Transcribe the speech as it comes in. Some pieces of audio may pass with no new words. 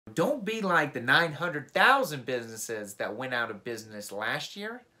Don't be like the 900,000 businesses that went out of business last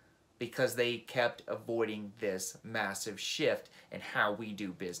year because they kept avoiding this massive shift in how we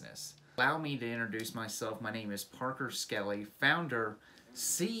do business. Allow me to introduce myself. My name is Parker Skelly, founder,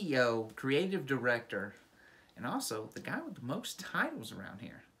 CEO, creative director, and also the guy with the most titles around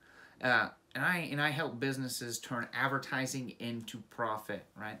here. And I help businesses turn advertising into profit,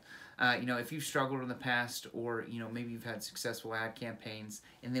 right? If you've struggled in the past, or maybe you've had successful ad campaigns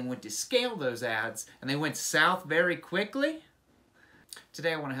and then went to scale those ads and they went south very quickly.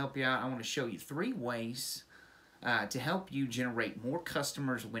 Today I want to help you out. I want to show you 3 ways to help you generate more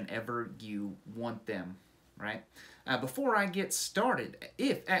customers whenever you want them, right? Before I get started,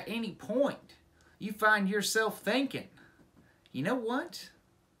 if at any point you find yourself thinking, you know what?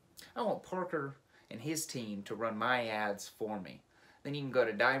 I want Parker and his team to run my ads for me. Then you can go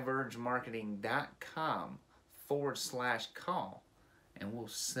to divergemarketing.com/call and we'll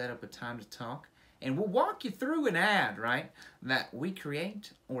set up a time to talk. And we'll walk you through an ad, right, that we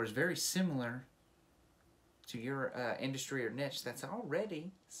create or is very similar to your industry or niche that's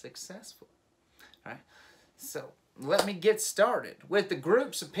already successful, all right? So let me get started with the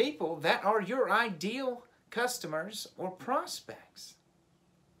groups of people that are your ideal customers or prospects.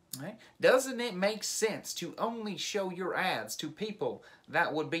 Right? Doesn't it make sense to only show your ads to people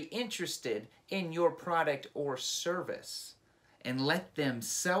that would be interested in your product or service and let them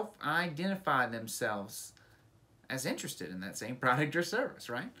self-identify themselves as interested in that same product or service,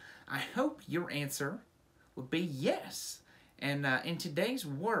 right? I hope your answer would be yes. And in today's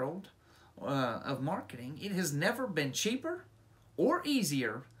world of marketing, it has never been cheaper or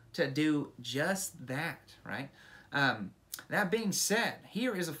easier to do just that, right? That being said,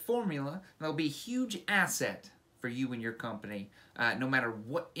 here is a formula that will be a huge asset for you and your company, no matter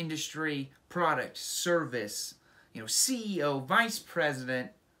what industry, product, service, CEO, vice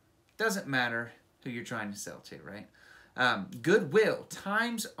president, doesn't matter who you're trying to sell to, right? Goodwill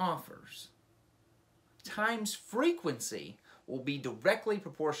times offers times frequency will be directly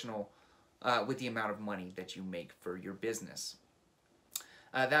proportional with the amount of money that you make for your business.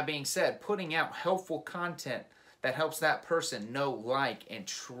 That being said, putting out helpful content that helps that person know, like, and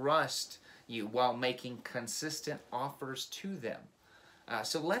trust you while making consistent offers to them.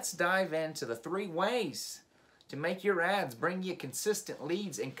 So let's dive into the 3 ways to make your ads bring you consistent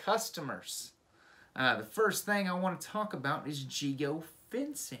leads and customers. The first thing I want to talk about is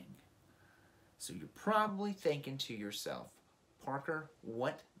geofencing. So you're probably thinking to yourself, Parker,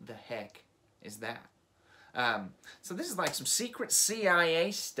 what the heck is that? So this is like some secret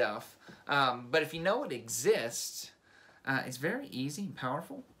CIA stuff, but if you know it exists, it's very easy and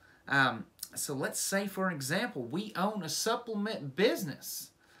powerful. So let's say, for example, we own a supplement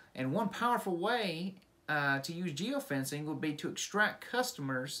business, and one powerful way to use geofencing would be to extract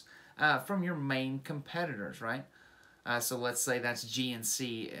customers from your main competitors, right? So let's say that's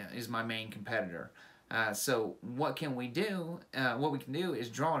GNC is my main competitor. So what can we do? What we can do is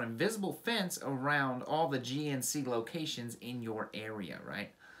draw an invisible fence around all the GNC locations in your area,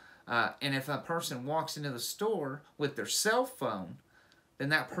 right? And if a person walks into the store with their cell phone, then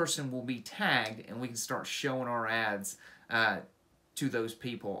that person will be tagged, and we can start showing our ads to those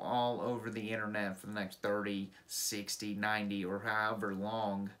people all over the internet for the next 30, 60, 90, or however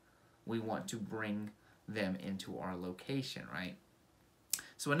long we want to bring them into our location, right?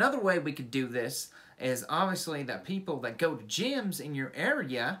 So another way we could do this is obviously that people that go to gyms in your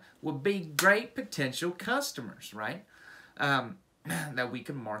area would be great potential customers, right? That we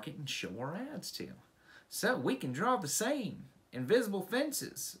can market and show our ads to. So we can draw the same invisible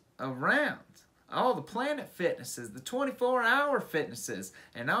fences around all the Planet Fitnesses, the 24-hour fitnesses,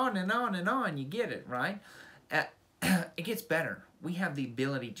 and on and on and on. You get it, right? It gets better. We have the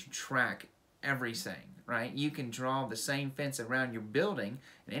ability to track everything, right? You can draw the same fence around your building,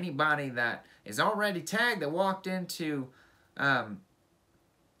 and anybody that is already tagged that walked into our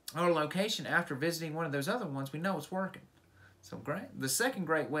location after visiting one of those other ones, we know it's working. So great. The second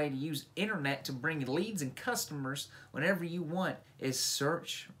great way to use internet to bring leads and customers whenever you want is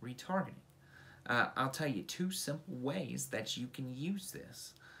search retargeting. I'll tell you 2 simple ways that you can use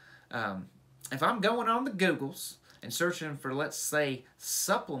this. If I'm going on the Googles and searching for, let's say,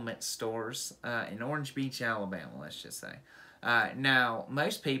 supplement stores in Orange Beach, Alabama, let's just say. Now,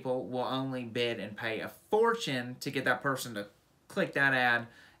 most people will only bid and pay a fortune to get that person to click that ad,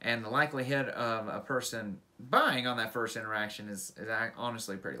 and the likelihood of a person buying on that first interaction is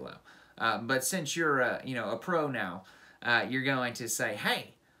honestly pretty low. But since you're a pro now, you're going to say,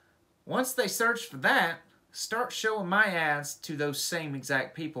 hey, once they search for that, start showing my ads to those same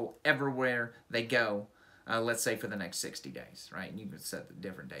exact people everywhere they go. let's say for the next 60 days, right? And you can set the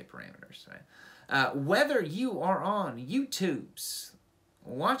different day parameters, right? Whether you are on YouTube's,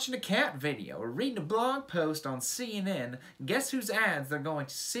 watching a cat video, or reading a blog post on CNN, guess whose ads they're going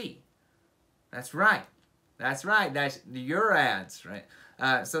to see? That's right. That's right. That's your ads, right?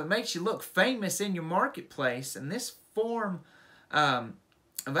 So it makes you look famous in your marketplace, and this form of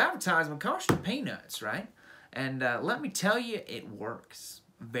advertisement costs you peanuts, right? And let me tell you, it works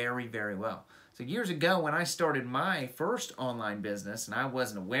very, very well. So years ago, when I started my first online business, and I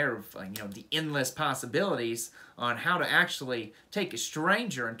wasn't aware of the endless possibilities on how to actually take a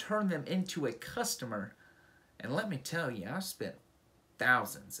stranger and turn them into a customer, and let me tell you, I spent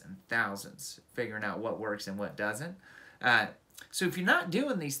thousands and thousands figuring out what works and what doesn't. So if you're not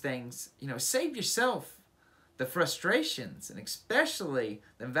doing these things, save yourself the frustrations and especially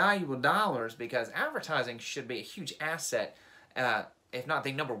the valuable dollars, because advertising should be a huge asset, if not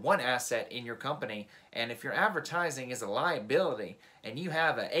the #1 asset in your company. And if your advertising is a liability and you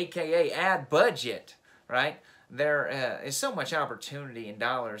have an AKA ad budget, right, there is so much opportunity in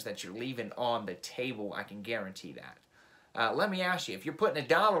dollars that you're leaving on the table. I can guarantee that. Let me ask you, if you're putting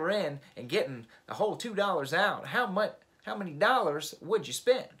 $1 in and getting a whole $2 out, how many dollars would you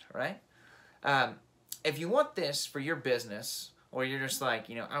spend, right? If you want this for your business, or you're just like,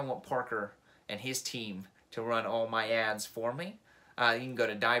 I want Parker and his team to run all my ads for me, you can go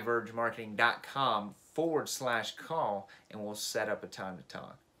to divergemarketing.com/call, and we'll set up a time to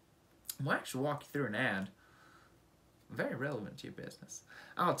talk. We'll actually walk you through an ad very relevant to your business.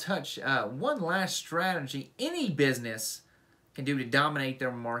 I'll touch one last strategy any business can do to dominate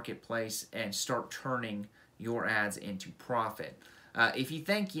their marketplace and start turning your ads into profit. If you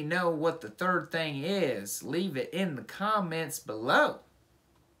think you know what the third thing is, leave it in the comments below.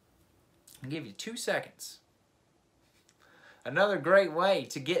 I'll give you 2 seconds. Another great way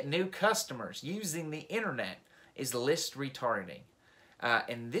to get new customers using the internet is list retargeting.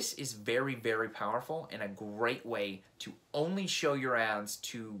 And this is very, very powerful and a great way to only show your ads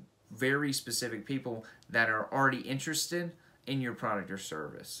to very specific people that are already interested in your product or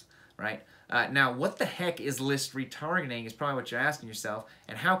service, right? Now, what the heck is list retargeting is probably what you're asking yourself,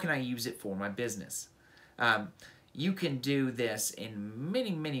 and how can I use it for my business? You can do this in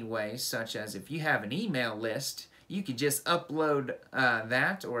many, many ways, such as if you have an email list, you could just upload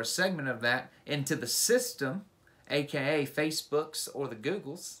that or a segment of that into the system, aka Facebook's or the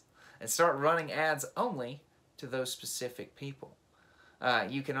Google's, and start running ads only to those specific people.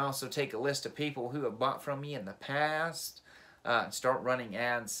 You can also take a list of people who have bought from you in the past and start running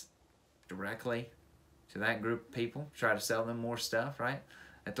ads directly to that group of people, try to sell them more stuff, right?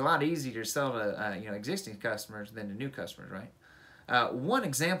 It's a lot easier to sell to existing customers than to new customers, right? One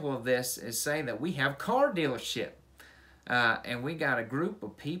example of this is, say that we have a car dealership, and we got a group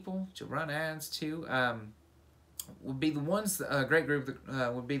of people to run ads to. Would be the ones, a great group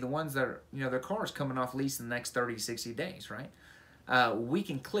would be the ones that are, their car's coming off lease in the next 30 to 60 days, right? We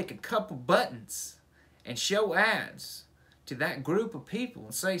can click a couple buttons and show ads to that group of people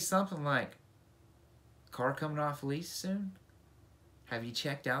and say something like, car coming off lease soon? Have you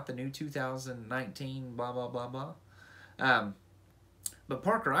checked out the new 2019 blah, blah, blah, blah? But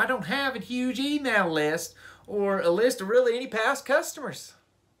Parker, I don't have a huge email list or a list of really any past customers.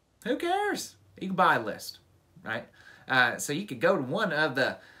 Who cares? You can buy a list, right? So you could go to one of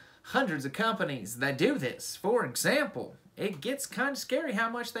the hundreds of companies that do this. For example, it gets kind of scary how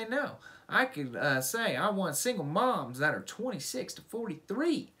much they know. I could say I want single moms that are 26 to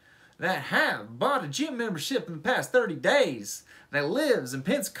 43 that have bought a gym membership in the past 30 days that lives in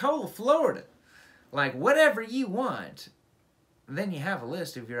Pensacola, Florida. Like, whatever you want. And then you have a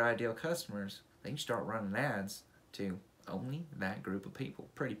list of your ideal customers. Then you start running ads to only that group of people.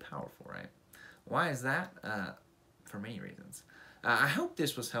 Pretty powerful, right? Why is that? For many reasons. I hope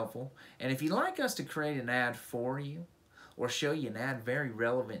this was helpful. And if you'd like us to create an ad for you or show you an ad very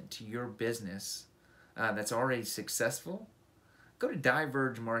relevant to your business that's already successful, go to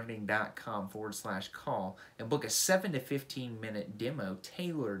divergemarketing.com/call and book a 7 to 15 minute demo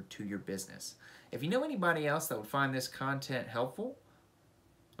tailored to your business. If you know anybody else that would find this content helpful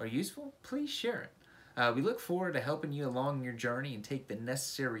or useful, please share it. We look forward to helping you along your journey and take the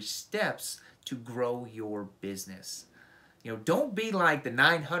necessary steps to grow your business. Don't be like the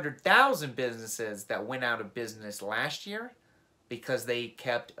 900,000 businesses that went out of business last year because they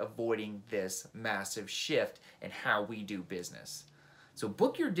kept avoiding this massive shift in how we do business. So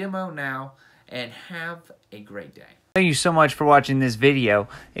book your demo now and have a great day. Thank you so much for watching this video.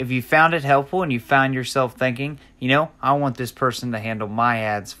 If you found it helpful and you found yourself thinking, I want this person to handle my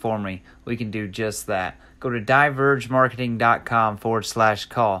ads for me, we can do just that. Go to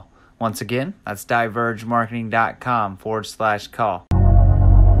divergemarketing.com/call. Once again, that's divergemarketing.com/call.